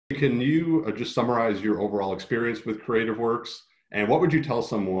Can you just summarize your overall experience with Creative Works, and what would you tell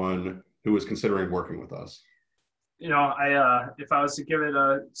someone who is considering working with us? I if I was to give it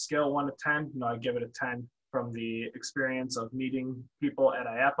a scale 1 to 10, I'd give it a 10 from the experience of meeting people at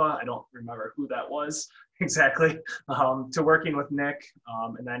IAPA. I don't remember who that was exactly, to working with Nick,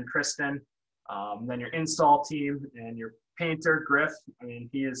 and then Kristen, then your install team and your painter, Griff. I mean,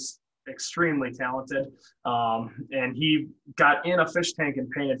 he is extremely talented. And he got in a fish tank and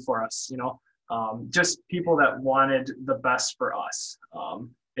painted for us, just people that wanted the best for us.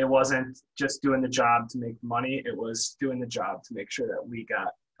 It wasn't just doing the job to make money. It was doing the job to make sure that we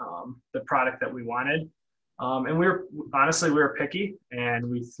got the product that we wanted. And we were picky, and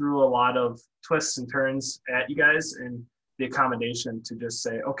we threw a lot of twists and turns at you guys, and the accommodation to just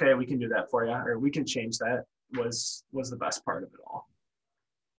say, okay, we can do that for you, or we can change that was the best part of it all.